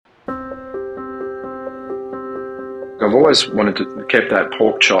I've always wanted to keep that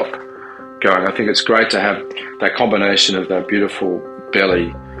pork chop going. I think it's great to have that combination of that beautiful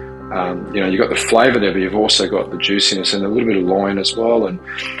belly. You've got the flavour there, but you've also got the juiciness and a little bit of loin as well. And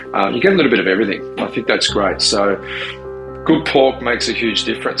you get a little bit of everything. I think that's great. So good pork makes a huge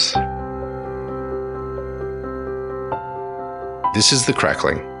difference. This is The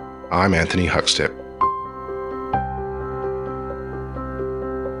Crackling. I'm Anthony Huckstep.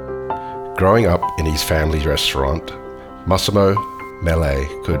 Growing up in his family's restaurant, Massimo Mele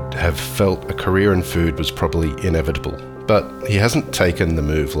could have felt a career in food was probably inevitable, but he hasn't taken the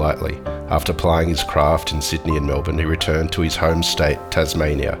move lightly. After plying his craft in Sydney and Melbourne, he returned to his home state,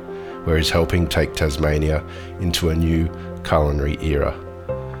 Tasmania, where he's helping take Tasmania into a new culinary era.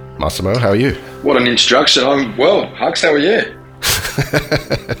 Massimo, how are you? What an introduction. I'm well. Hux, how are you?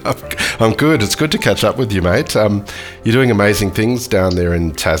 I'm good. It's good to catch up with you, mate. You're doing amazing things down there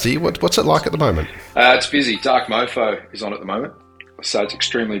in Tassie. What's it like at the moment? It's busy. Dark Mofo is on at the moment. So it's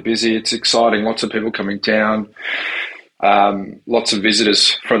extremely busy. It's exciting. Lots of people coming down. Lots of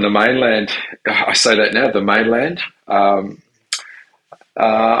visitors from the mainland. I say that now, the mainland.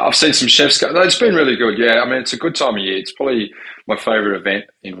 I've seen some chefs go. It's been really good, yeah. I mean, it's a good time of year. It's probably my favourite event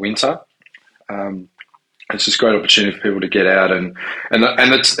in winter. It's just a great opportunity for people to get out and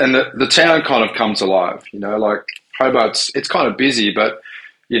the town kind of comes alive. Like Hobart's, it's kind of busy, but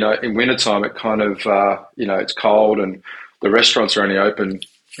in wintertime it kind of it's cold and the restaurants are only open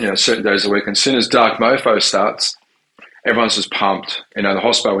certain days a week. And as soon as Dark Mofo starts, everyone's just pumped. The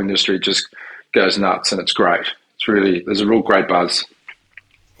hospo industry just goes nuts, and it's great. There's a real great buzz.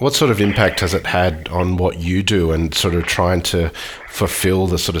 What sort of impact has it had on what you do and sort of trying to fulfill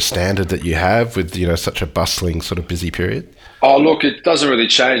the sort of standard that you have with, such a bustling sort of busy period? Oh, look, it doesn't really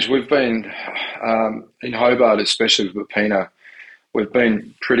change. We've been, in Hobart, especially with Peppina, we've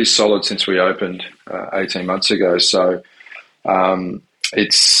been pretty solid since we opened 18 months ago. So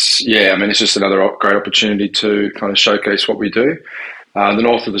it's just another great opportunity to kind of showcase what we do. The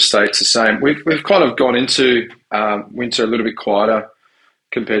north of the state's the same. We've kind of gone into winter a little bit quieter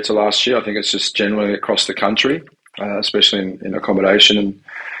compared to last year. I think it's just generally across the country, especially in accommodation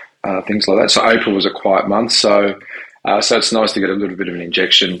and things like that. So April was a quiet month, so it's nice to get a little bit of an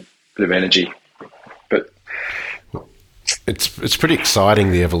injection, bit of energy. But it's pretty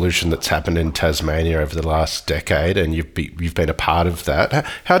exciting, the evolution that's happened in Tasmania over the last decade, and you've been a part of that.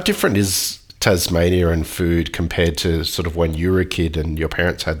 How different is Tasmania and food compared to sort of when you were a kid and your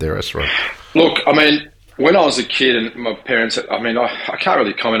parents had their restaurant? Look, I mean, when I was a kid and my parents, I can't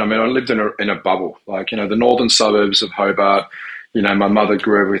really comment. I lived in a bubble, like, the northern suburbs of Hobart. My mother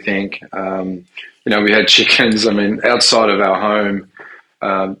grew everything. We had chickens. Outside of our home,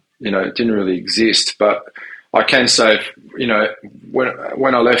 it didn't really exist. But I can say,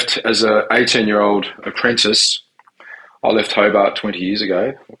 when I left as a 18-year-old apprentice, I left Hobart 20 years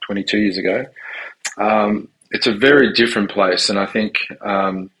ago, or 22 years ago. It's a very different place, and I think,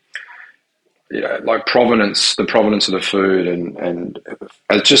 like the provenance of the food, and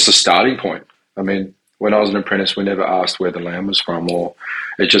it's just a starting point. When I was an apprentice, we never asked where the lamb was from, or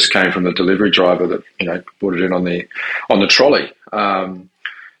it just came from the delivery driver that brought it in on the trolley. I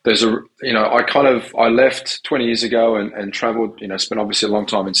left 20 years ago and travelled. Spent obviously a long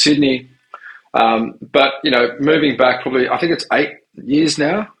time in Sydney, but moving back probably, I think it's 8 years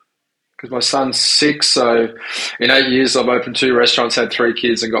now, because my son's 6. So in 8 years, I've opened 2 restaurants, had 3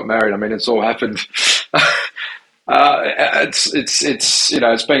 kids, and got married. It's all happened. It's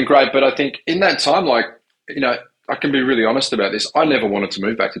been great. But I think in that time, I can be really honest about this. I never wanted to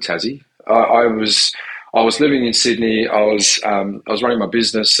move back to Tassie. I was living in Sydney. I was running my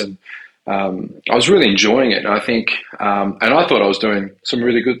business, and I was really enjoying it. And I think, and I thought I was doing some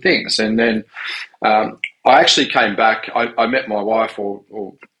really good things. And then I actually came back. I met my wife, or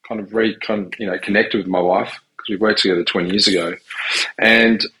connected with my wife, because we worked together 20 years ago.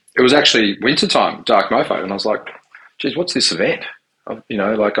 And it was actually wintertime, Dark Mofo. And I was like, geez, what's this event? I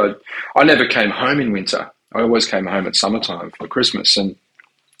never came home in winter. I always came home at summertime for Christmas. And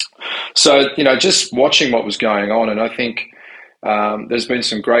so, just watching what was going on. And I think there's been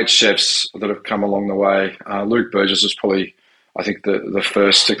some great chefs that have come along the way. Luke Burgess was probably, I think, the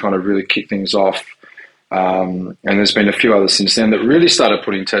first to kind of really kick things off. And there's been a few others since then that really started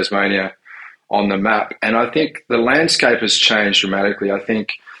putting Tasmania on the map. And I think the landscape has changed dramatically. I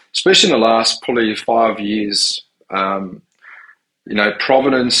think, especially in the last probably 5 years,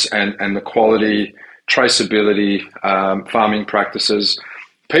 provenance and the quality, traceability, farming practices,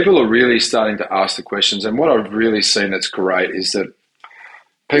 people are really starting to ask the questions. And what I've really seen that's great is that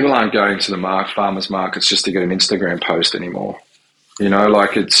people aren't going to the farmers markets just to get an Instagram post anymore.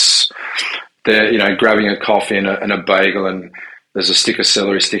 they're, grabbing a coffee and a bagel, and there's a stick of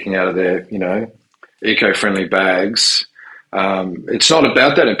celery sticking out of their, eco-friendly bags. It's not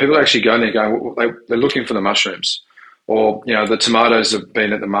about that. And people actually go in there going, they're looking for the mushrooms. Or, the tomatoes have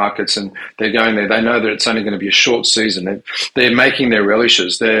been at the markets and they're going there. They know that it's only going to be a short season. They're making their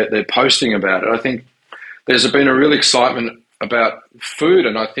relishes. They're posting about it. I think there's been a real excitement about food,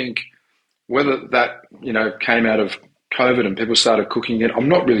 and I think whether that, came out of COVID and people started cooking it, I'm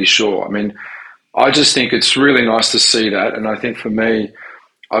not really sure. I mean, I just think it's really nice to see that. And I think for me,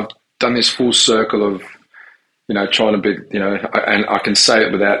 I've done this full circle of, trying to be, and I can say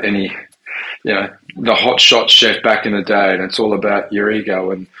it without any, the hot shot chef back in the day, and it's all about your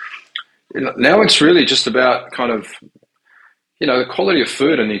ego. And now it's really just about kind of, the quality of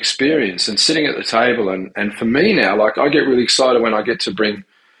food and the experience and sitting at the table. And for me now, like, I get really excited when I get to bring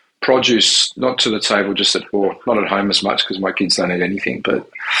produce, not to the table, just not at home as much because my kids don't eat anything, but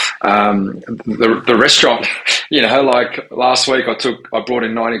the restaurant, like last week I brought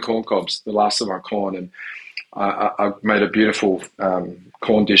in 90 corn cobs, the last of my corn, and I made a beautiful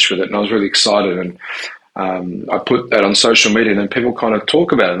corn dish with it, and I was really excited. And I put that on social media, and then people kind of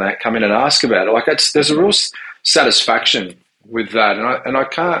talk about it, and they come in and ask about it. Like, there's a real satisfaction with that, and I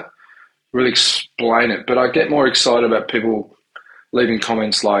can't really explain it, but I get more excited about people leaving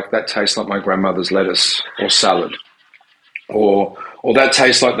comments like, that tastes like my grandmother's lettuce or salad, or that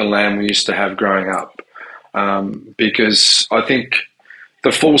tastes like the lamb we used to have growing up, because I think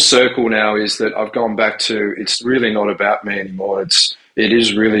the full circle now is that I've gone back to, it's really not about me anymore. It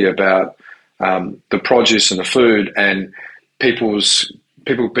is really about the produce and the food, and people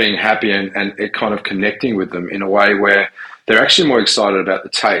being happy, and it kind of connecting with them in a way where they're actually more excited about the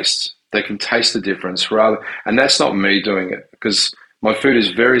taste. They can taste the difference and that's not me doing it, because my food is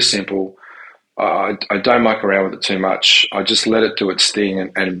very simple. I don't muck around with it too much. I just let it do its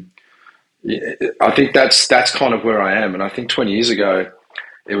thing, and I think that's kind of where I am. And I think 20 years ago,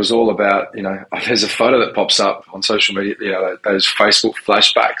 it was all about, there's a photo that pops up on social media, those Facebook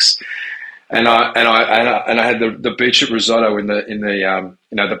flashbacks, and I had the beetroot risotto in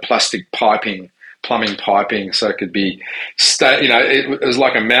the plastic plumbing piping, so it could be, it was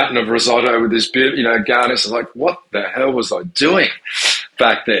like a mountain of risotto with this bit, garnish. I was like, what the hell was I doing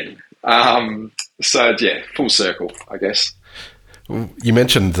back then? So yeah, full circle, I guess. You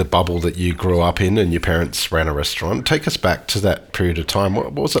mentioned the bubble that you grew up in and your parents ran a restaurant. Take us back to that period of time.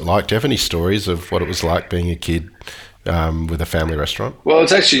 What was it like? Do you have any stories of what it was like being a kid with a family restaurant? Well,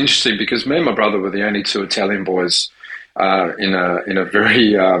 it's actually interesting because me and my brother were the only two Italian boys in a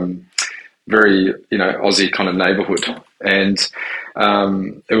very very Aussie kind of neighbourhood, and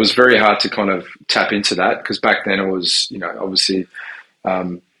it was very hard to kind of tap into that, because back then it was obviously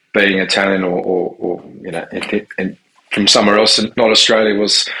being Italian or and from somewhere else and not Australia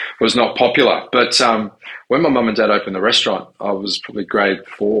was not popular. But when my mum and dad opened the restaurant, I was probably grade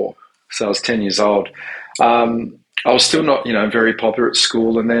 4, so I was 10 years old. I was still not very popular at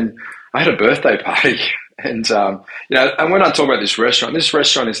school, and then I had a birthday party, and and when I talk about this restaurant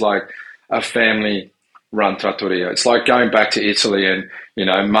is like a family-run trattoria. It's like going back to Italy, and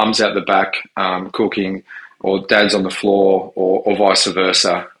mum's out the back cooking, or dad's on the floor, or vice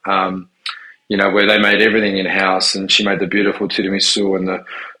versa. Where they made everything in-house, and she made the beautiful tiramisu and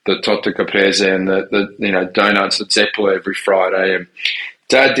the torta caprese and the donuts at Zeppole every Friday. And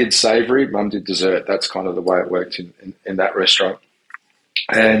dad did savoury, mum did dessert. That's kind of the way it worked in that restaurant.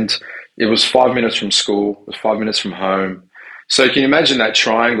 And it was 5 minutes from school, it was 5 minutes from home. So you can imagine that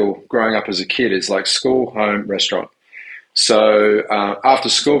triangle growing up as a kid is like school, home, restaurant. So after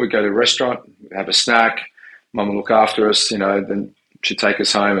school, we'd go to a restaurant, have a snack, mum would look after us, then she'd take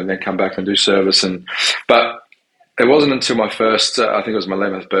us home and then come back and do service. But it wasn't until my first, I think it was my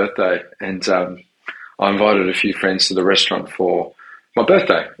 11th birthday, and I invited a few friends to the restaurant for my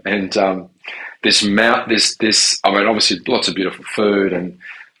birthday. And obviously lots of beautiful food, and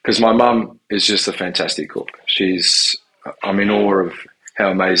because my mum is just a fantastic cook. I'm in awe of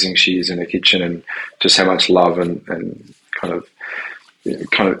how amazing she is in the kitchen, and just how much love and kind of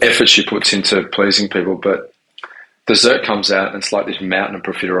effort she puts into pleasing people. But dessert comes out, and it's like this mountain of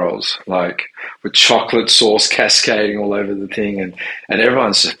profiteroles, like with chocolate sauce cascading all over the thing, and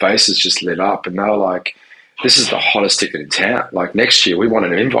everyone's faces just lit up, and they were like, this is the hottest ticket in town. Like, next year we want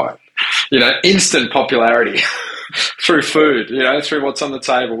an invite. Instant popularity through food, through what's on the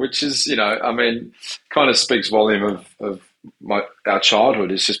table, which is, kind of speaks volume of our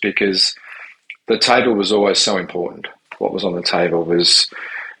childhood. Is just because the table was always so important. What was on the table was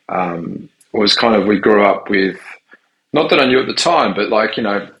kind of, we grew up with, not that I knew at the time, but like,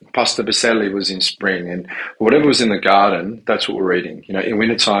 pasta baselli was in spring, and whatever was in the garden, that's what we're eating. In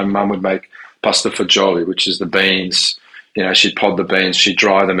wintertime, mum would make pasta fagioli, which is the beans. She'd pod the beans, she'd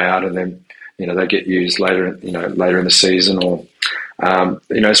dry them out, and then they get used later in the season, or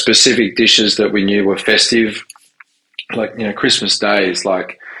specific dishes that we knew were festive, like Christmas Day is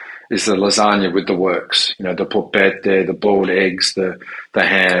the lasagna with the works. The polpette, the boiled eggs, the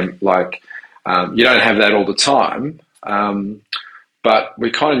ham. You don't have that all the time, but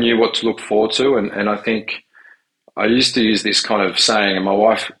we kind of knew what to look forward to, and I think I used to use this kind of saying, and my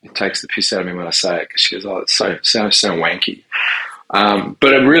wife takes the piss out of me when I say it because she goes, "Oh, it sounds so wanky,"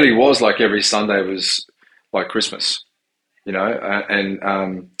 but it really was like every Sunday was like Christmas,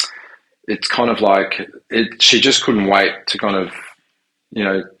 and it's kind of like it. She just couldn't wait to kind of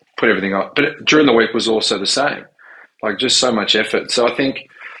put everything on. But during the week was also the same, like just so much effort. So I think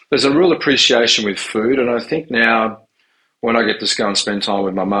there's a real appreciation with food, and I think now when I get to go and spend time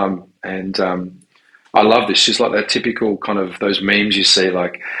with my mum, and I love this. She's like that typical kind of those memes you see,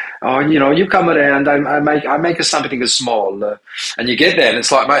 like, "Oh, you come around, I make us something small," and you get there, and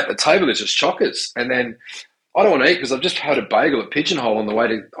it's like, mate, the table is just chockers, and then I don't want to eat because I've just had a bagel at Pigeonhole on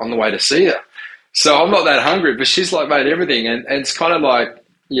the way to see her, so I'm not that hungry. But she's like made everything, and it's kind of like,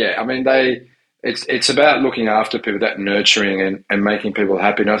 yeah, I mean, it's about looking after people, that nurturing and making people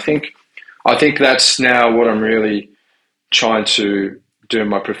happy, and I think that's now what I'm really trying to do in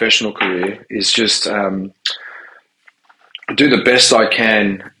my professional career is just do the best I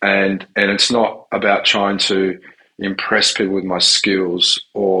can, and it's not about trying to impress people with my skills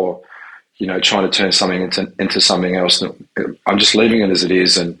or trying to turn something into something else. I'm just leaving it as it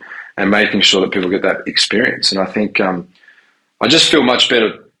is and making sure that people get that experience. And I think I just feel much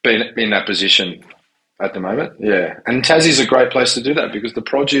better being in that position at the moment. Yeah, and Tassie's a great place to do that because the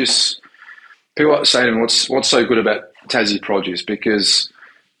produce. People say to me, "What's so good about Tassie produce?" Because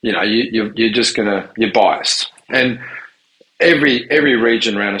you're biased, and every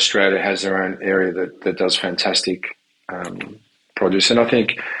region around Australia has their own area that does fantastic produce, and I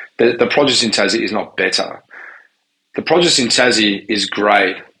think the produce in Tassie is not better. The produce in Tassie is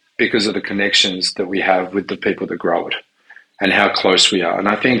great because of the connections that we have with the people that grow it and how close we are, and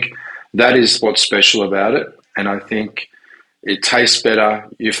I think that is what's special about it, and I think it tastes better,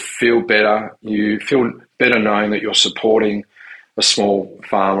 you feel better knowing that you're supporting a small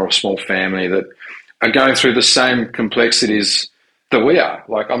farm or a small family that are going through the same complexities that we are.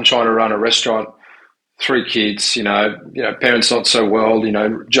 Like I'm trying to run a restaurant, 3 kids, parents not so well,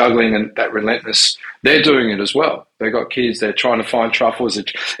 juggling and that relentless. They're doing it as well. They've got kids, they're trying to find truffles.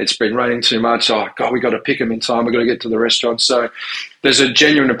 It's been raining too much. Oh, God, we got to pick them in time. We've got to get to the restaurant. So there's a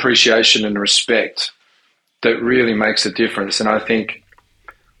genuine appreciation and respect that really makes a difference. And I think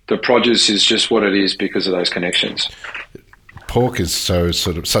the produce is just what it is because of those connections. Pork is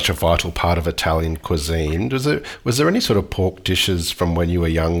such a vital part of Italian cuisine. Was there any sort of pork dishes from when you were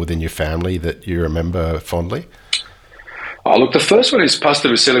young within your family that you remember fondly? Oh, look, the first one is pasta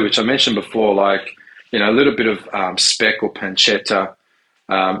fusilli, which I mentioned before, a little bit of speck or pancetta,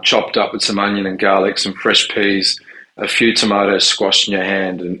 chopped up with some onion and garlic, some fresh peas, a few tomatoes squashed in your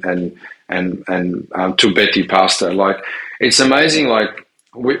hand, and tubetti pasta. It's amazing.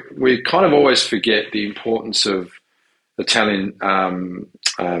 We kind of always forget the importance of Italian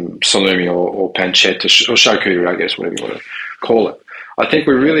salumi or pancetta or charcuterie, I guess, whatever you want to call it. I think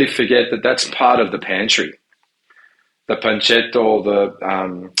we really forget that that's part of the pantry. The pancetta or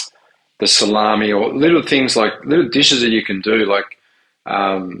the salami or little things little dishes that you can do.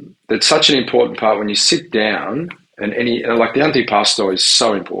 That's such an important part when you sit down, and the antipasto is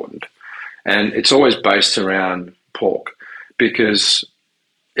so important. And it's always based around pork because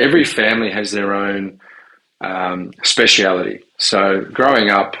every family has their own speciality. So growing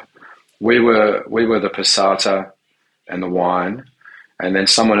up, we were the passata and the wine, and then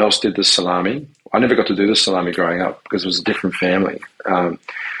someone else did the salami. I never got to do the salami growing up because it was a different family.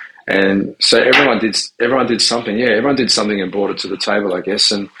 And so everyone did something. Yeah, everyone did something and brought it to the table, I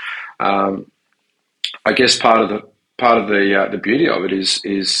guess. And I guess part of the beauty of it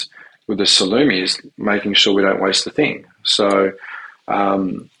is with the salumi is making sure we don't waste a thing. So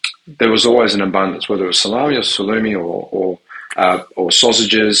there was always an abundance, whether it was salami or salumi or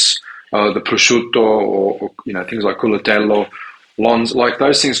sausages, the prosciutto or things like culatello, lons,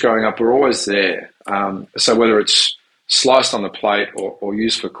 those things growing up were always there. So whether it's sliced on the plate or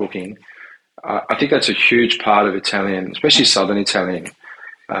used for cooking, I think that's a huge part of Italian, especially Southern Italian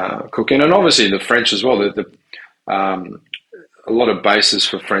cooking, and obviously the French as well. A lot of bases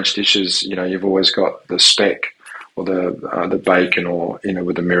for French dishes, you've always got the speck or the bacon or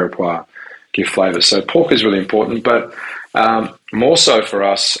with the mirepoix give flavour. So pork is really important, but more so for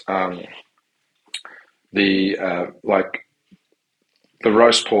us, the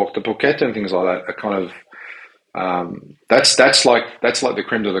roast pork, the porchetta and things like that are kind of that's like the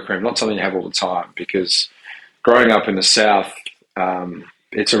creme de la creme. Not something you have all the time because growing up in the south,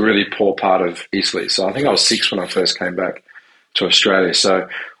 it's a really poor part of Italy. So I think I was 6 when I first came back to Australia. So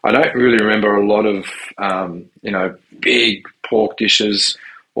I don't really remember a lot of big pork dishes,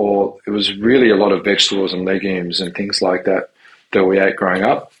 or it was really a lot of vegetables and legumes and things like that that we ate growing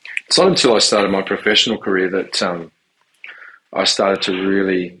up. It's not until I started my professional career that I started to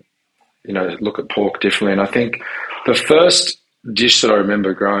really, look at pork differently. And I think the first dish that I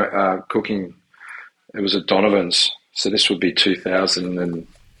remember cooking, it was at Donovan's. So this would be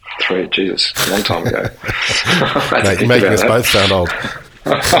 2003. Jesus, a long time ago. Mate, you're making us both sound old.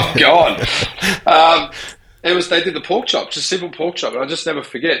 Oh God! They did the pork chop, just simple pork chop. And I just never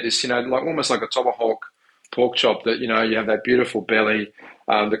forget this. Like almost like a tomahawk pork chop. That you have that beautiful belly,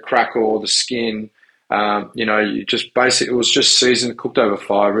 the crackle, the skin. You just it was just seasoned, cooked over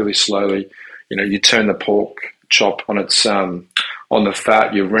fire really slowly. You turn the pork chop on its on the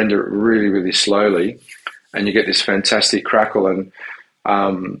fat. You render it really, really slowly, and you get this fantastic crackle. And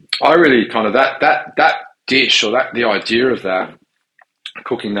I really kind of that dish or the idea of that,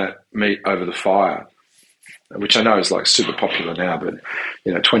 cooking that meat over the fire, which I know is like super popular now, but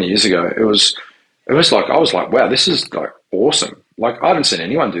 20 years ago it was like I was like, wow, this is like awesome. Like I haven't seen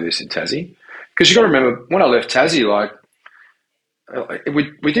anyone do this in Tassie, because you got to remember when I left Tassie, like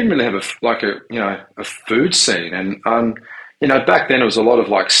we didn't really have a food scene, and back then it was a lot of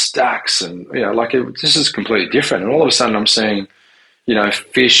like stacks and this is completely different, and all of a sudden I'm seeing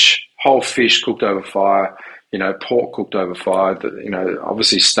whole fish cooked over fire, pork cooked over fire.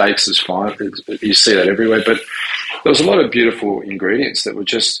 Obviously steaks is fine. You see that everywhere, but there was a lot of beautiful ingredients that were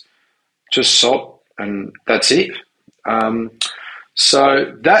just salt and that's it.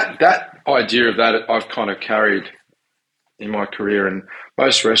 So that idea of that I've kind of carried in my career, and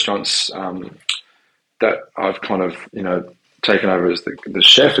most restaurants that I've kind of taken over as the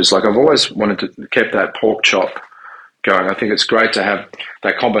chef is like I've always wanted to keep that pork chop going. I think it's great to have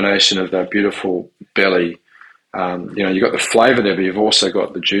that combination of that beautiful belly. You've got the flavour there, but you've also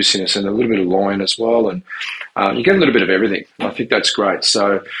got the juiciness and a little bit of loin as well, and you get a little bit of everything. I think that's great.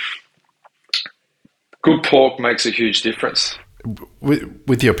 So good pork makes a huge difference.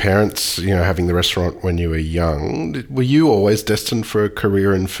 With your parents, having the restaurant when you were young, were you always destined for a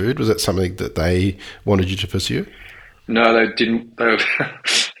career in food? Was that something that they wanted you to pursue? No, they didn't.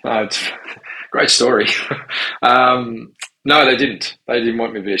 It's a great story. No, they didn't. They didn't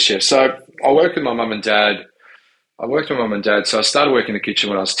want me to be a chef. So I worked with my mum and dad. So I started working in the kitchen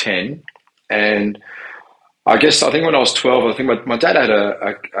when I was 10, and I think when I was 12, I think my dad had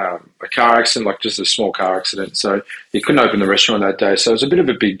a car accident, like just a small car accident. So he couldn't open the restaurant that day. So it was a bit of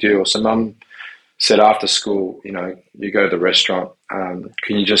a big deal. So mum said after school, you go to the restaurant,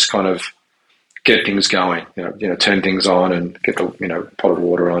 can you just kind of get things going, turn things on and get the, pot of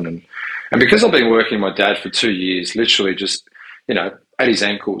water on. And because I've been working with my dad for 2 years, literally just, at his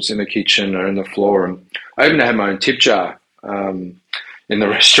ankles in the kitchen or in the floor. And I even had my own tip jar in the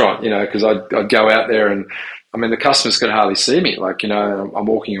restaurant, because I'd go out there and, the customers could hardly see me. Like, I'm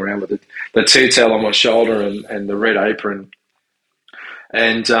walking around with the tea towel on my shoulder and the red apron.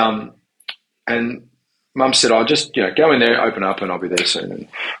 And mum said, I'll just, go in there, open up, and I'll be there soon. And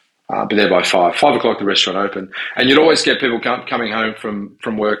I'll be there by 5 o'clock, the restaurant open. And you'd always get people coming home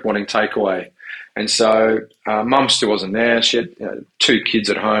from work wanting takeaway. And so mum still wasn't there. She had 2 kids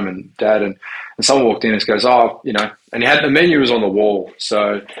at home and dad, and someone walked in and goes, and he had the menu was on the wall.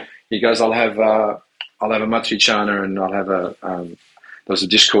 So he goes, I'll have a matriciana, and I'll have there's a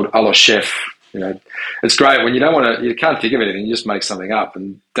dish called a la chef. It's great when you can't think of anything, you just make something up.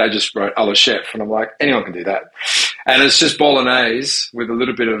 And dad just wrote a la chef, and I'm like, anyone can do that. And it's just bolognese with a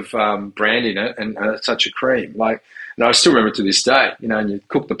little bit of brandy in it and a touch of cream. Like, and I still remember to this day, and you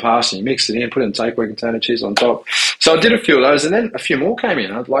cook the pasta, and you mix it in, put it in takeaway container, cheese on top. So I did a few of those, and then a few more came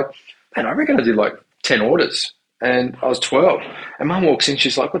in. I was like, man, I reckon I did like 10 orders, and I was 12. And mum walks in,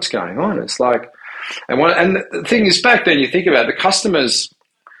 she's like, what's going on? It's like, and the thing is, back then you think about it, the customers,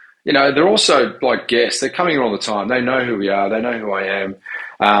 they're also like guests. They're coming in all the time. They know who we are. They know who I am.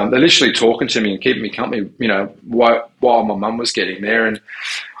 They're literally talking to me and keeping me company, while my mum was getting there. And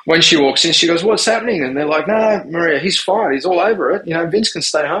when she walks in, she goes, what's happening? And they're like, no, Maria, he's fine. He's all over it. Vince can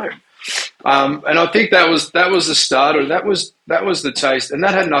stay home. And I think that was the start, or that was the taste. And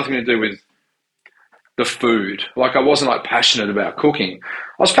that had nothing to do with the food. Like, I wasn't like passionate about cooking.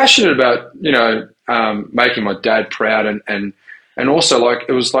 I was passionate about, making my dad proud, and also like,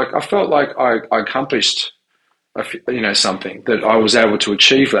 it was like, I felt like I accomplished, something, that I was able to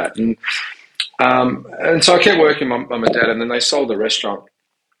achieve that. And And so I kept working my mum and dad, and then they sold the restaurant.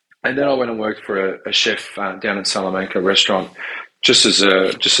 And then I went and worked for a chef down in Salamanca restaurant, just as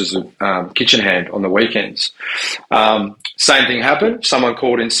a kitchen hand on the weekends. Same thing happened. Someone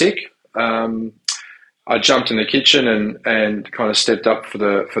called in sick. I jumped in the kitchen and kind of stepped up for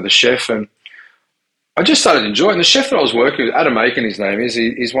the chef, and I just started enjoying the chef that I was working with. Adam Aiken, his name is.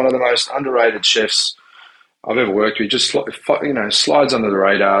 He's one of the most underrated chefs I've ever worked with. Just slides under the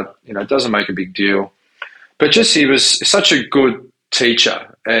radar. Doesn't make a big deal, but just he was such a good teacher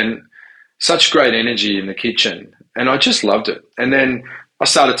and such great energy in the kitchen, and I just loved it. And then I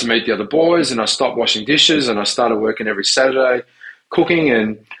started to meet the other boys, and I stopped washing dishes, and I started working every Saturday cooking,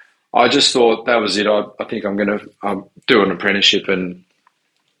 and I just thought that was it. I think I'm going to do an apprenticeship, and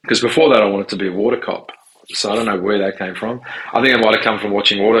because before that I wanted to be a water cop. So I don't know where that came from. I think it might have come from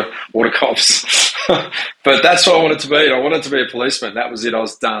watching water cops. But that's what I wanted to be. I wanted to be a policeman. That was it. I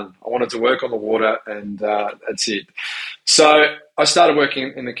was done. I wanted to work on the water, and that's it. So I started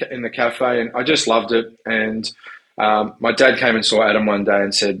working in the cafe, and I just loved it. And my dad came and saw Adam one day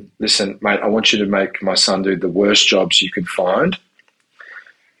and said, "Listen, mate, I want you to make my son do the worst jobs you could find."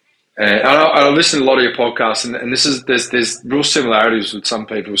 And I listen to a lot of your podcasts, and there's real similarities with some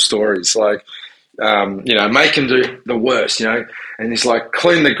people's stories. Like, make him do the worst, and he's like,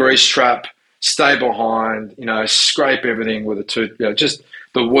 clean the grease trap, stay behind, scrape everything with a tooth, just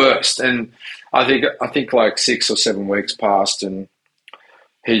the worst. And I think like 6 or 7 weeks passed, and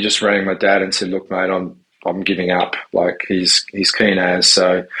he just rang my dad and said, "Look, mate, I'm giving up." Like he's keen as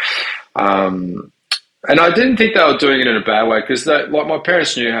so. And I didn't think they were doing it in a bad way, because like my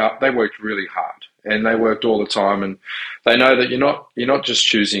parents knew how they worked really hard, and they worked all the time, and they know that you're not just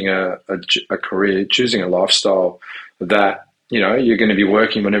choosing a career, you're choosing a lifestyle that you're going to be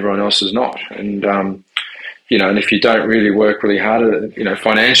working when everyone else is not. And and if you don't really work really hard at it,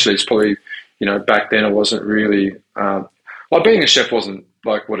 financially, it's probably back then it wasn't really like being a chef wasn't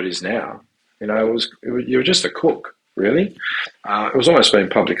like what it is now. You were just a cook, really. It was almost being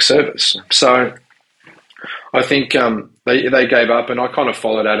public service. So I think they gave up, and I kind of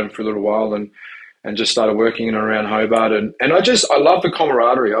followed Adam for a little while, and just started working in and around Hobart, and I love the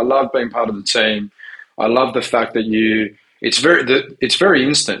camaraderie. I love being part of the team. I love the fact that it's very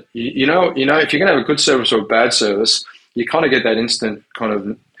instant. If you're going to have a good service or a bad service, you kind of get that instant kind of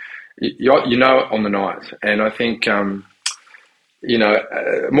on the night. And I think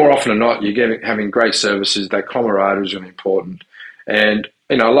more often than not, having great services. That camaraderie is really important, and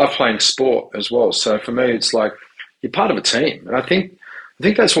I love playing sport as well. So for me, it's like you're part of a team, and I think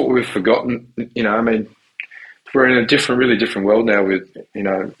that's what we've forgotten. I mean, we're in a really different world now with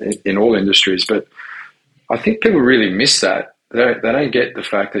in all industries, but I think people really miss that. They don't get the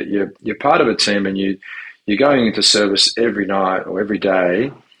fact that you're part of a team, and you're going into service every night or every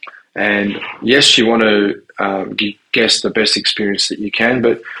day. And yes, you want to give guests the best experience that you can,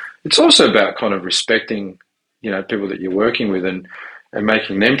 but it's also about kind of respecting people that you're working with, and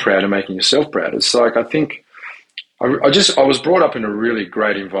making them proud and making yourself proud. It's like, I think I was brought up in a really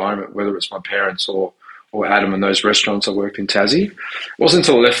great environment, whether it's my parents or Adam and those restaurants I worked in Tassie. It wasn't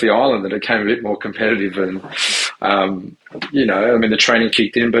until I left the island that it became a bit more competitive, and the training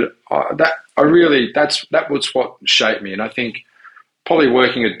kicked in. But that was what shaped me, and I think probably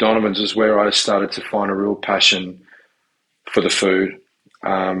working at Donovan's is where I started to find a real passion for the food,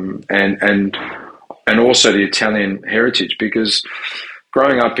 and also the Italian heritage, because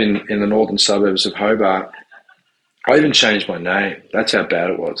growing up in the northern suburbs of Hobart, I even changed my name. That's how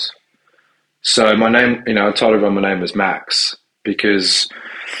bad it was. So my name, I told everyone my name was Max, because,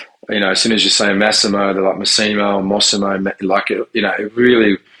 as soon as you say Massimo, they're like Massimo, like it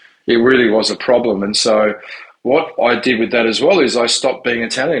really was a problem. And so what I did with that as well is I stopped being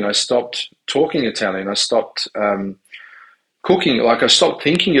Italian. I stopped talking Italian. I stopped cooking. Like, I stopped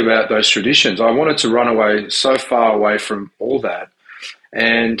thinking about those traditions. I wanted to run away, so far away from all that.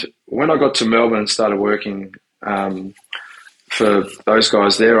 And when I got to Melbourne and started working for those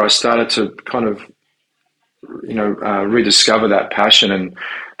guys there, I started to kind of, rediscover that passion. And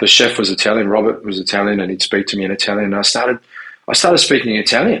the chef was Italian, Robert was Italian, and he'd speak to me in Italian. And I started speaking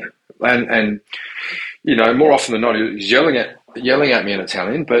Italian, and more often than not, he was yelling at me in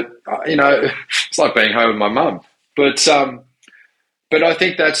Italian. But it's like being home with my mum. But I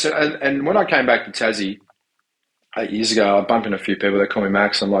think that's, and when I came back to Tassie 8 years ago, I bumped into a few people that call me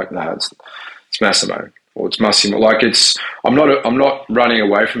Max. I'm like, no, it's Massimo, or it's Massimo. Like, I'm not running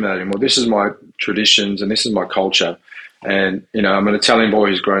away from that anymore. This is my traditions, and this is my culture. And I'm an Italian boy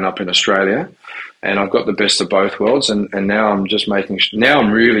who's grown up in Australia, and I've got the best of both worlds. And now I'm just now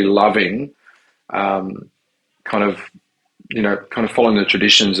I'm really loving, kind of following the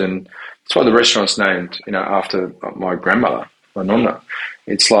traditions and That's why the restaurant's named, after my grandmother, my nonna.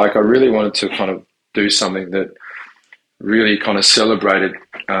 It's like I really wanted to kind of do something that really kind of celebrated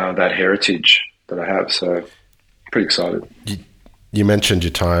that heritage that I have. So pretty excited. You mentioned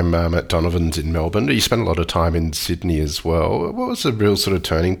your time at Donovan's in Melbourne. You spent a lot of time in Sydney as well. What was the real sort of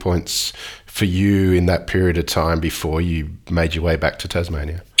turning points for you in that period of time before you made your way back to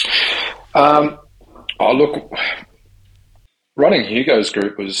Tasmania? Look, running Hugo's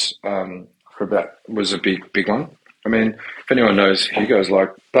group was was a big one. I mean, if anyone knows Hugo's, like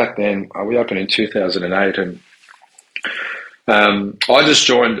back then, we opened in 2008, and I just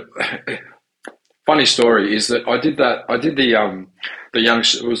joined. Funny story is that I did the young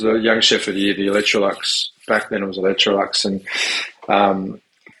chef of the year, the Electrolux. Back then it was Electrolux, and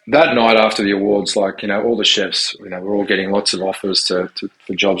that night after the awards, all the chefs, were all getting lots of offers for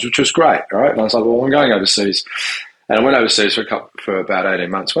jobs, which was great, right? And I was like, well, I'm going overseas, and I went overseas for about 18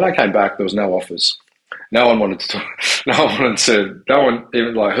 months. When I came back, there was no offers. No one wanted to talk. No one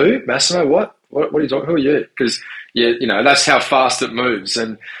even like, who? Massimo? What are you talking? Who are you? Because that's how fast it moves,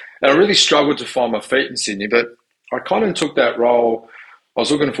 and I really struggled to find my feet in Sydney, but I kind of took that role. I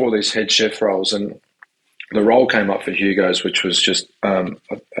was looking for all these head chef roles, and the role came up for Hugo's, which was just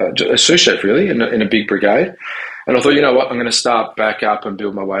a sous chef, really, in a big brigade. And I thought, you know what, I'm going to start back up and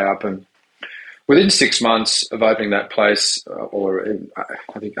build my way up. And within 6 months of opening that place,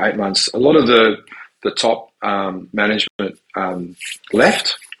 I think 8 months, a lot of the top management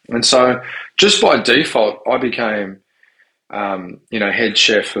left. And so just by default, I became head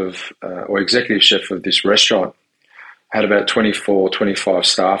chef or executive chef of this restaurant. Had about 24, 25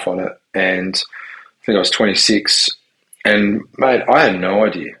 staff on it, and I think I was 26. And mate, I had no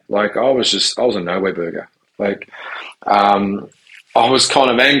idea. Like I was a nowhere burger. Like I was kind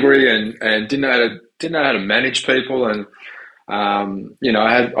of angry and didn't know how to manage people, and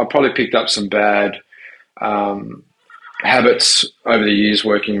I probably picked up some bad habits over the years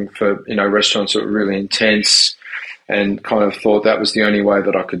working for restaurants that were really intense, and kind of thought that was the only way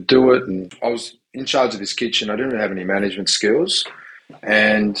that I could do it. And I was in charge of this kitchen. I didn't have any management skills,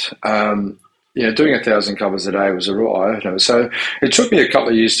 and doing 1,000 covers a day was a real eye-opener. So it took me a couple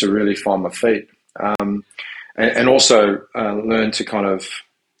of years to really find my feet, and also learn to kind of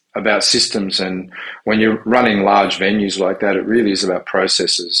about systems. And when you're running large venues like that, it really is about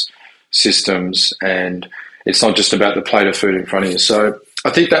processes, systems, and it's not just about the plate of food in front of you. So I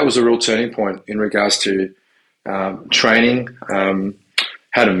think that was a real turning point in regards to training,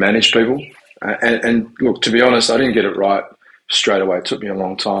 how to manage people. And look, to be honest, I didn't get it right straight away. It took me a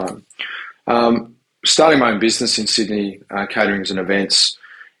long time. Starting my own business in Sydney, caterings and events,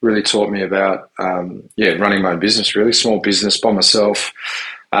 really taught me about, running my own business, really small business by myself.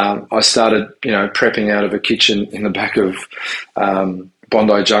 I started, prepping out of a kitchen in the back of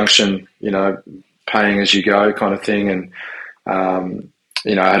Bondi Junction, paying as you go kind of thing. And,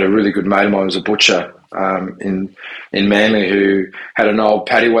 I had a really good mate of mine who was a butcher in Manly, who had an old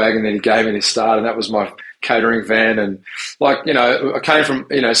paddy wagon that he gave me to start, and that was my catering van. And I came from,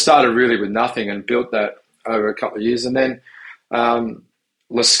 started really with nothing and built that over a couple of years. And then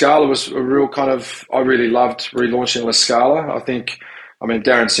La Scala was a real kind of, I really loved relaunching La Scala.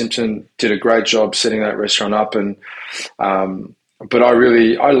 Darren Simpson did a great job setting that restaurant up, and but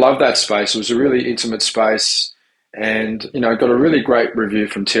I love that space. It was a really intimate space, and got a really great review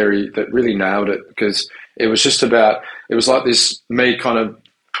from Terry that really nailed it, because it was just about, it was like this, me kind of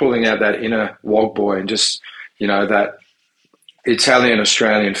pulling out that inner wog boy and just that Italian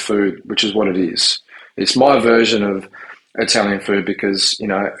Australian food, which is what it is. It's my version of Italian food, because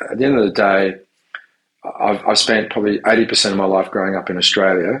at the end of the day, I've spent probably 80% of my life growing up in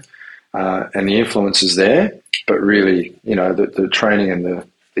Australia, and the influence is there, but really, the training and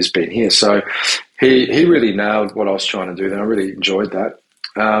has been here. So he really nailed what I was trying to do, and I really enjoyed that.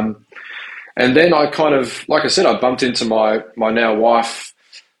 And then I kind of, like I said, I bumped into my now wife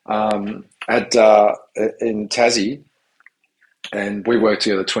in Tassie, and we worked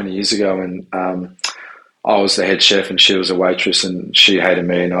together 20 years ago, and I was the head chef and she was a waitress, and she hated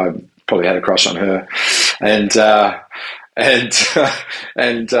me and I probably had a crush on her. And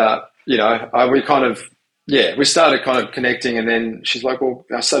we kind of, we started kind of connecting, and then she's like, well,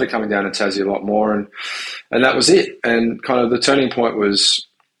 I started coming down to Tassie a lot more, and that was it. And kind of the turning point was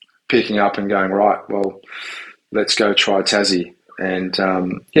picking up and going, right, well, let's go try Tassie. And,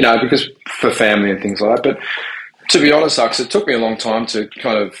 because for family and things like that. But to be honest, it took me a long time to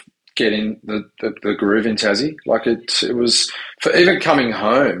kind of get in the groove in Tassie. Like it was, for even coming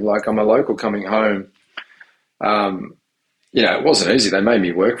home, like I'm a local coming home, it wasn't easy. They made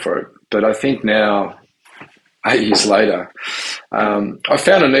me work for it. But I think now, 8 years later, I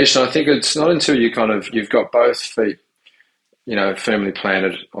found a niche, and I think it's not until you've got both feet, firmly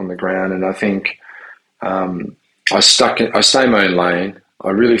planted on the ground. And I think I stay in my own lane. I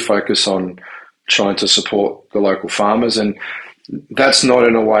really focus on trying to support the local farmers, and that's not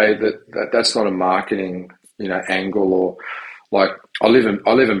in a way that's not a marketing, angle, or like I live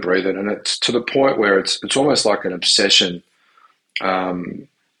and breathe it, and it's to the point where it's almost like an obsession, in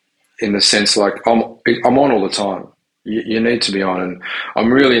the sense like I'm on all the time. You need to be on, and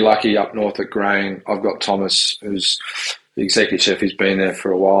I'm really lucky up north at Grain. I've got Thomas, who's the executive chef. He's been there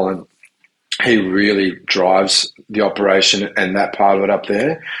for a while, and he really drives the operation and that part of it up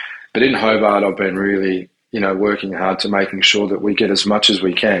there. But in Hobart, I've been really, working hard to making sure that we get as much as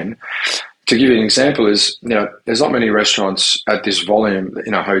we can. To give you an example is, there's not many restaurants at this volume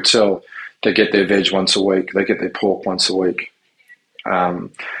in a hotel that get their veg once a week. They get their pork once a week.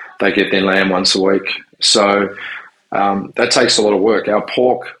 They get their lamb once a week. So that takes a lot of work. Our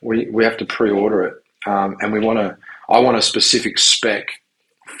pork, we have to pre-order it, and I want a specific spec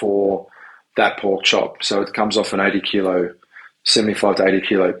for that pork chop. So it comes off an 80 kilo, 75 to 80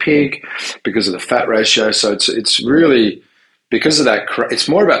 kilo pig because of the fat ratio. So it's really because of that. It's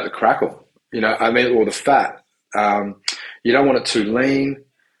more about the crackle, or the fat. You don't want it too lean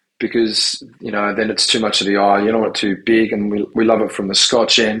because then it's too much of the eye. You don't want it too big, and we love it from the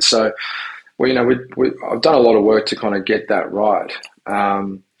Scotch end. So I've done a lot of work to kind of get that right.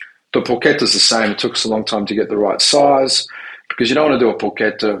 The porchetta's the same. It took us a long time to get the right size because you don't want to do a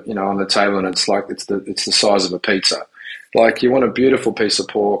porchetta, on the table and it's like it's the size of a pizza. Like you want a beautiful piece of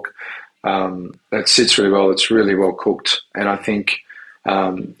pork that sits really well. It's really well cooked, and I think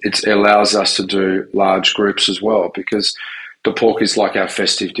it allows us to do large groups as well because the pork is like our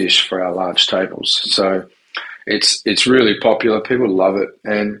festive dish for our large tables. So it's really popular. People love it,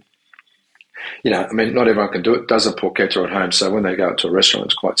 and not everyone can do it. Does a porchetta at home, so when they go out to a restaurant,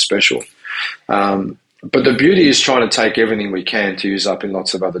 it's quite special. But the beauty is trying to take everything we can to use up in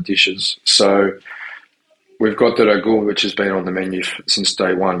lots of other dishes. So we've got the ragu, which has been on the menu since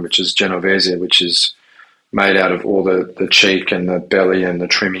day one, which is Genovese, which is made out of all the cheek and the belly and the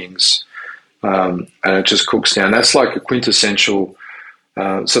trimmings, and it just cooks down. That's like a quintessential.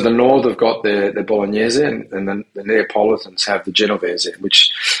 So the North have got their Bolognese, and the Neapolitans have the Genovese,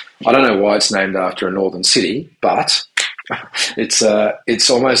 which I don't know why it's named after a northern city, but it's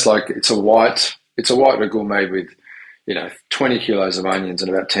almost like it's a white ragu made with 20 kilos of onions and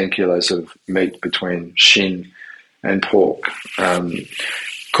about 10 kilos of meat between shin and pork,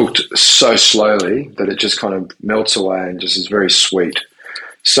 cooked so slowly that it just kind of melts away and just is very sweet.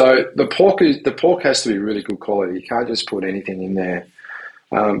 So the pork has to be really good quality. You can't just put anything in there.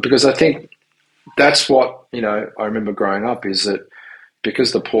 Because I think that's what, I remember growing up is that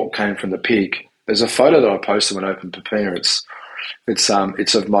because the pork came from the pig, there's a photo that I posted when I opened Peppina. It's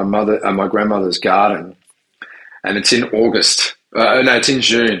of my mother and my grandmother's garden, and it's in August. It's in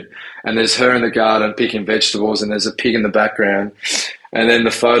June, and there's her in the garden picking vegetables, and there's a pig in the background, and then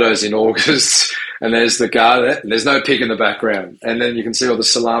the photo's in August, and there's the garden, and there's no pig in the background, and then you can see all the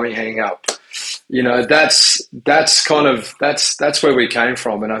salami hanging up. That's where we came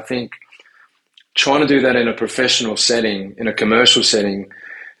from, and I think trying to do that in a professional setting, in a commercial setting,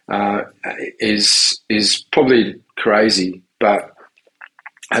 is probably crazy. But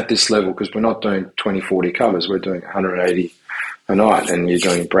at this level, because we're not doing 20, 40 covers, we're doing 180 a night, and you're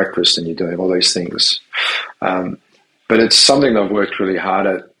doing breakfast and you're doing all these things. But it's something that I've worked really hard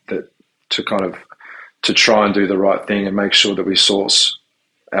at to try and do the right thing and make sure that we source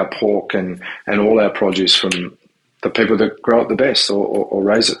our pork and all our produce from the people that grow it the best or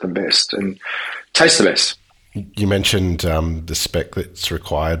raise it the best and taste the best. You mentioned the spec that's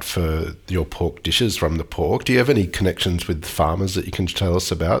required for your pork dishes from the pork. Do you have any connections with farmers that you can tell us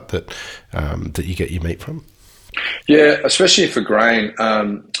about that you get your meat from? Yeah, especially for Grain.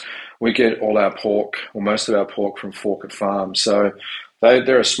 We get all our pork, or most of our pork, from Forkett Farm. So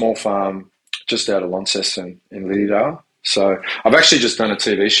they're a small farm just out of Launceston in Lilydale. So I've actually just done a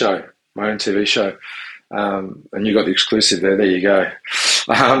TV show, my own TV show, and you got the exclusive there. There you go.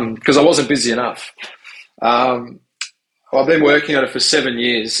 Because I wasn't busy enough. I've been working on it for 7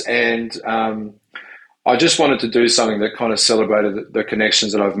 years, and I just wanted to do something that kind of celebrated the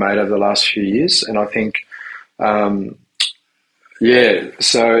connections that I've made over the last few years. And I think, so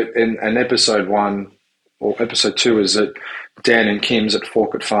in episode 1 or episode 2 is at Dan and Kim's at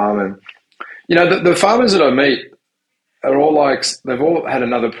Forkett Farm. And, the farmers that I meet are all like, they've all had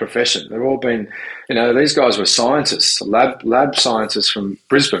another profession. They've all been, these guys were scientists, lab scientists from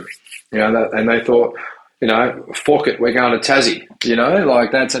Brisbane, and they thought, fork it, we're going to Tassie,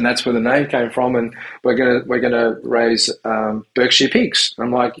 like that's where the name came from, and we're gonna raise Berkshire pigs.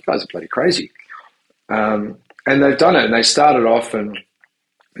 I'm like, you guys are bloody crazy. And they've done it, and they started off, and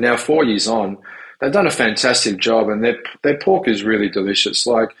now 4 years on, they've done a fantastic job, and their pork is really delicious.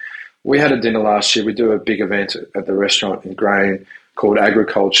 Like, we had a dinner last year. We do a big event at the restaurant in Grain called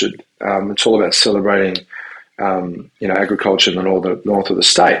Agricultured. It's all about celebrating, agriculture in the north of the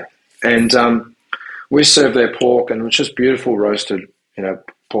state, and we served their pork, and it was just beautiful roasted,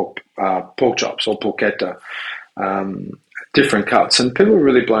 pork chops or porchetta, different cuts, and people were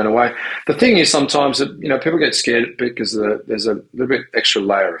really blown away. The thing is, sometimes that people get scared because there's a little bit extra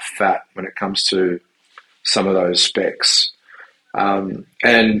layer of fat when it comes to some of those specs, and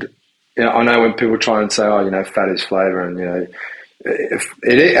I know when people try and say, oh, fat is flavour, and if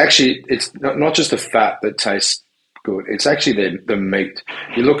it's not just the fat that tastes good, it's actually the meat.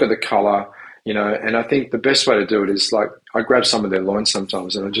 You look at the colour. And I think the best way to do it is, like, I grab some of their loin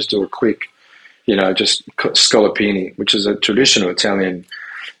sometimes and I just do a quick, just scallopini, which is a traditional Italian,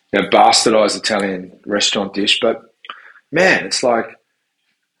 bastardized Italian restaurant dish. But man, it's like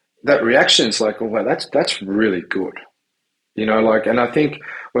that reaction is like, oh, wow, that's really good. And I think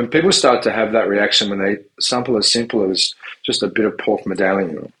when people start to have that reaction, when they sample as simple as just a bit of pork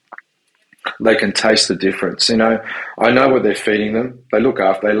medallion, they can taste the difference. I know what they're feeding them. They look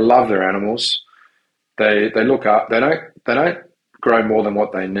after. They love their animals. They look up. They don't grow more than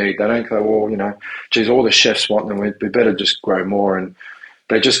what they need. They don't go, well, geez, all the chefs want them. We better just grow more. And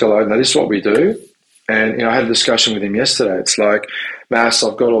they just go, no, this is what we do. And I had a discussion with him yesterday. It's like, Mass,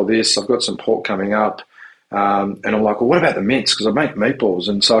 I've got all this. I've got some pork coming up. And I'm like, well, what about the mince? Because I make meatballs,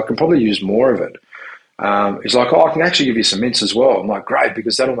 and so I can probably use more of it. He's like, I can actually give you some mince as well. I'm like, great,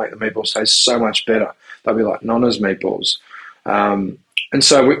 because that'll make the meatballs taste so much better. They'll be like Nonna's meatballs. And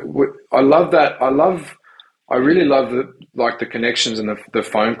so I love that. I really love the connections and the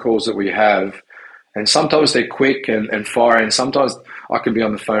phone calls that we have. And sometimes they're quick and fire, and sometimes I can be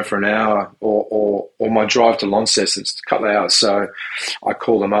on the phone for an hour, or my drive to Launceston, it's a couple of hours. So I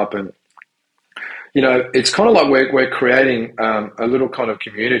call them up, and it's kind of like we're creating a little kind of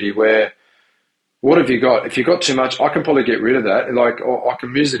community where, what have you got? If you've got too much, I can probably get rid of that. Like, or I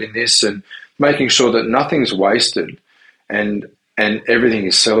can use it in this, and making sure that nothing's wasted and everything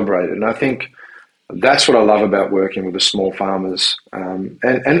is celebrated. And I think that's what I love about working with the small farmers.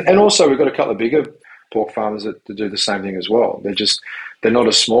 And also we've got a couple of bigger pork farmers that do the same thing as well. They're not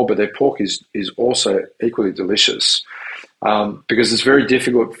as small, but their pork is also equally delicious. Because it's very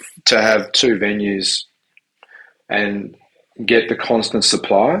difficult to have two venues and get the constant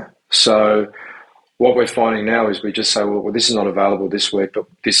supply. So what we're finding now is we just say, well, this is not available this week, but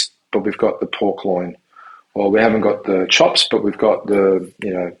we've got the pork loin, or we haven't got the chops, but we've got the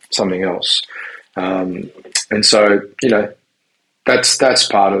something else. And so that's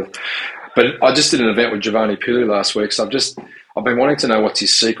part of. But I just did an event with Giovanni Pili last week, so I've been wanting to know what's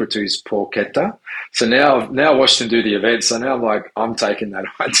his secret to his porchetta. So now I watched him do the event. So now I'm like, I'm taking that.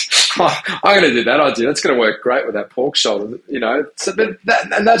 I'm going to do that idea. That's going to work great with that pork shoulder, So,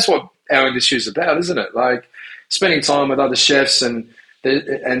 and that's what our industry is about, isn't it? Like, spending time with other chefs and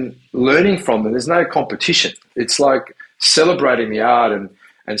learning from them. There's no competition. It's like celebrating the art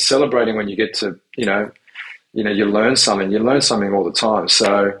and celebrating when you get to, you learn something. You learn something all the time.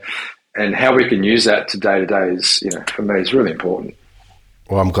 So, and how we can use that to day is, for me, is really important.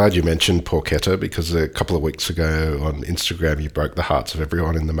 Well, I'm glad you mentioned porchetta, because a couple of weeks ago on Instagram you broke the hearts of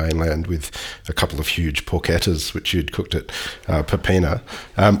everyone in the mainland with a couple of huge porchettas which you'd cooked at Peppina.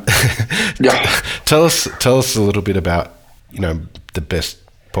 Yeah. Tell us a little bit about the best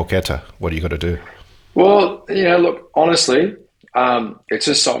porchetta. What do you got to do? Well, look, honestly, it's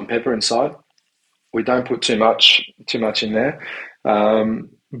just salt and pepper inside. We don't put too much in there,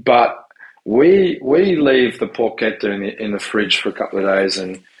 but we leave the porchetta in the fridge for a couple of days,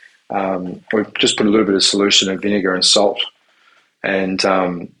 and we just put a little bit of solution of vinegar and salt, and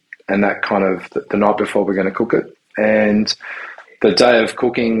that kind of the night before we're going to cook it. And the day of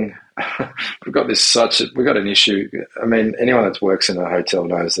cooking, we've got an issue. I mean, anyone that works in a hotel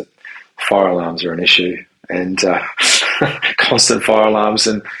knows that fire alarms are an issue, and constant fire alarms,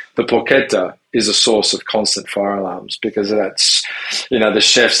 and the porchetta is a source of constant fire alarms, because that's, the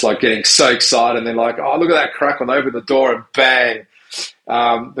chefs like getting so excited, and they're like, oh, look at that crackle, and they open the door and bang,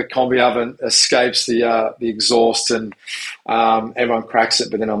 the combi oven escapes the exhaust, and everyone cracks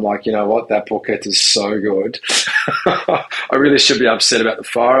it. But then I'm like, you know what, that porchetta is so good. I really should be upset about the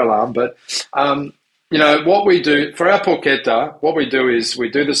fire alarm. But what we do for our porchetta, what we do is we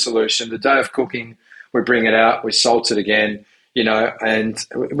do the solution the day of cooking. We bring it out, we salt it again. and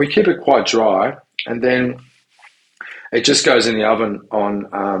we keep it quite dry, and then it just goes in the oven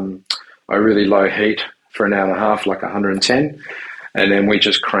on a really low heat for an hour and a half, like 110, and then we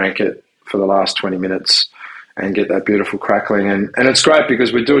just crank it for the last 20 minutes and get that beautiful crackling. And it's great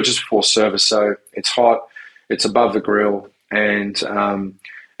because we do it just before service, so it's hot, it's above the grill, and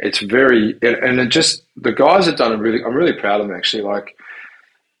it's very, and it just, the guys have done I'm really proud of them actually, like,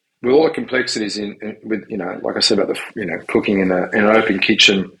 with all the complexities with, like I said about the, cooking in an open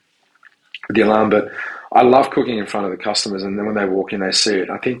kitchen, the alarm, but I love cooking in front of the customers, and then when they walk in, they see it.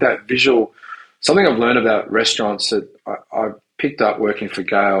 I think that visual, something I've learned about restaurants that I picked up working for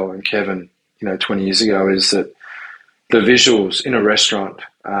Gail and Kevin, 20 years ago, is that the visuals in a restaurant,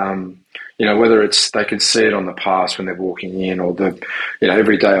 whether it's they can see it on the pass when they're walking in, or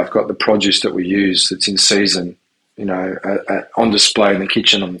every day I've got the produce that we use that's in season, on display in the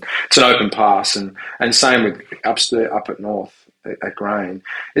kitchen. And it's an open pass, and same with upstairs, up at North at Grain,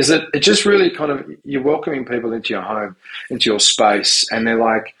 is that it just really kind of, you're welcoming people into your home, into your space, and they're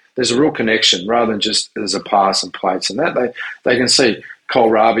like, there's a real connection rather than just there's a pass and plates and that. They can see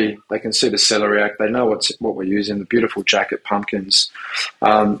kohlrabi, they can see the celeriac, they know what we're using, the beautiful jacket pumpkins,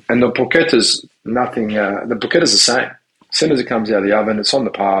 and the porchetta's nothing. The porchetta's the same. As soon as it comes out of the oven, it's on the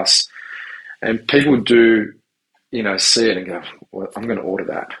pass, and people do, see it and go, well, I'm going to order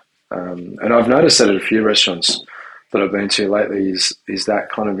that. And I've noticed that at a few restaurants that I've been to lately is that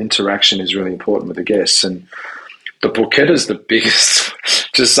kind of interaction is really important with the guests. And the porchetta's the biggest.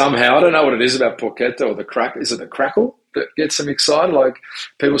 Just somehow, I don't know what it is about porchetta or the crack. Is it the crackle that gets them excited? Like,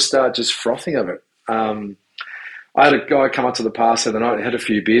 people start just frothing of it. I had a guy come up to the pass the other night, had a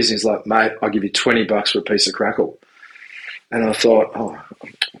few beers, and he's like, mate, I'll give you $20 for a piece of crackle. And I thought,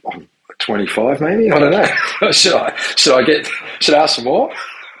 I'm 25 maybe? I don't know. Should I ask for more?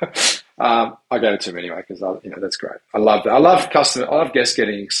 I gave it to him anyway because that's great. I love that. I love guests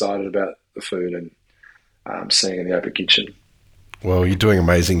getting excited about the food and seeing in the open kitchen. Well, you're doing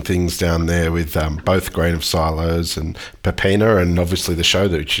amazing things down there with both Grain of Silos and Peppina, and obviously the show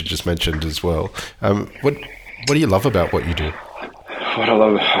that you just mentioned as well. What do you love about what you do? What I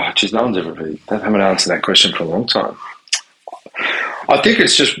love, no one's ever really, I haven't answered that question for a long time. I think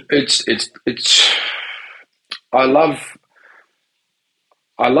it's just I love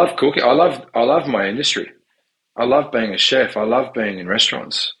cooking. I love my industry. I love being a chef. I love being in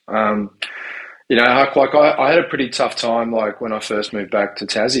restaurants. I had a pretty tough time, like when I first moved back to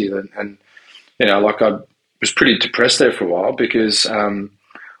Tassie, and I was pretty depressed there for a while because I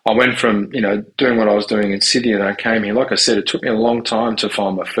went from doing what I was doing in Sydney, and I came here. Like I said, it took me a long time to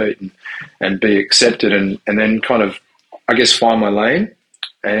find my feet and be accepted, and then kind of, I guess, find my lane.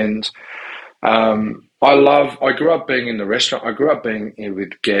 And I grew up being in the restaurant. I grew up being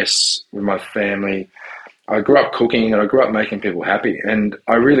with guests, with my family. I grew up cooking, and I grew up making people happy, and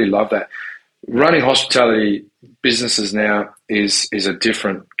I really love that. Running hospitality businesses now is a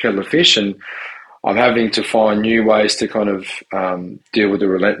different kettle of fish, and I'm having to find new ways to kind of deal with the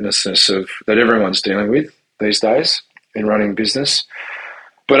relentlessness that everyone's dealing with these days in running business.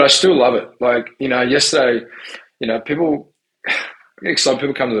 But I still love it. Like, yesterday, people get excited.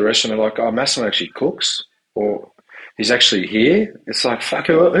 People come to the restaurant and they're like, oh, Massimo actually cooks, or he's actually here. It's like, fuck,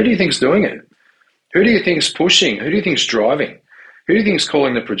 who do you think's doing it? Who do you think's pushing? Who do you think's driving? Who do you think's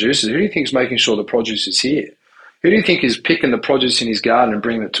calling the producers? Who do you think's making sure the produce is here? Who do you think is picking the produce in his garden and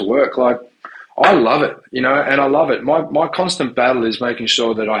bringing it to work? Like, I love it, and I love it. My constant battle is making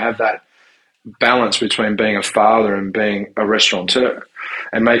sure that I have that balance between being a father and being a restaurateur,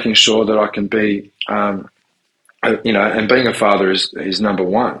 and making sure that I can be, and being a father is number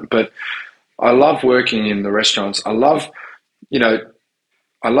one. But I love working in the restaurants. I love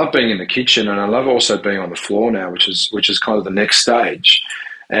being in the kitchen, and I love also being on the floor now, which is kind of the next stage.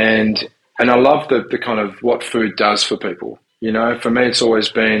 And I love the kind of what food does for people. For me, it's always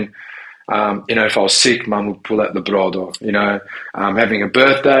been, if I was sick, Mum would pull out the brodo. Having a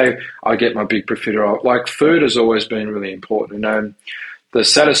birthday, I get my big profiterole. Like, food has always been really important. The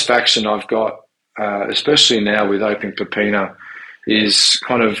satisfaction I've got, especially now with opening Peppina, is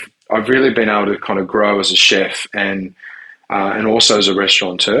kind of, I've really been able to kind of grow as a chef and also as a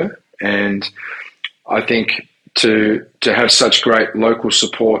restaurateur. And I think to have such great local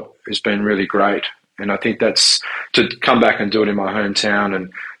support has been really great. And I think that's, to come back and do it in my hometown,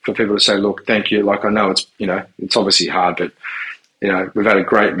 and for people to say, look, thank you. Like, I know it's obviously hard, but we've had a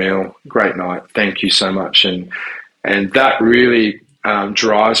great meal, great night. Thank you so much. And that really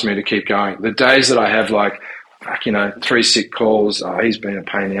drives me to keep going. The days that I have, like, 3 sick calls, he's been a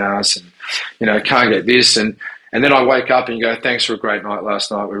pain in the ass, and can't get this, and then I wake up and you go, thanks for a great night last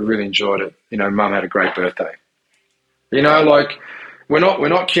night. We really enjoyed it. Mum had a great birthday. You know, like we're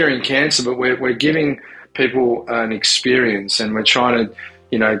not curing cancer, but we're giving people an experience, and we're trying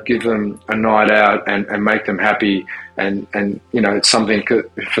to, give them a night out and make them happy, and it's something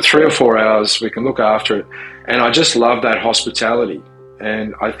for 3 or 4 hours we can look after it, and I just love that hospitality,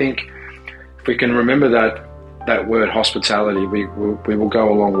 and I think if we can remember that word hospitality, we will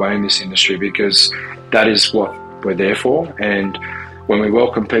go a long way in this industry, because that is what we're there for, and when we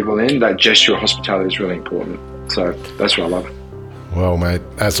welcome people in, that gesture of hospitality is really important. So that's what I love. Well, mate,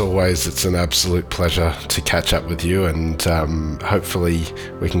 as always, it's an absolute pleasure to catch up with you, and hopefully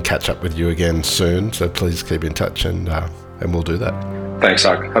we can catch up with you again soon. So please keep in touch, and we'll do that. Thanks,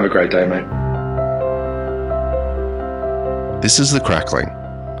 Huck. Have a great day, mate. This is The Crackling,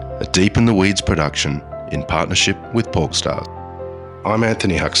 a Deep in the Weeds production in partnership with Porkstars. I'm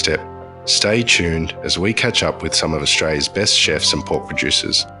Anthony Huckstep. Stay tuned as we catch up with some of Australia's best chefs and pork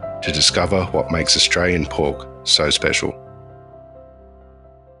producers to discover what makes Australian pork so special.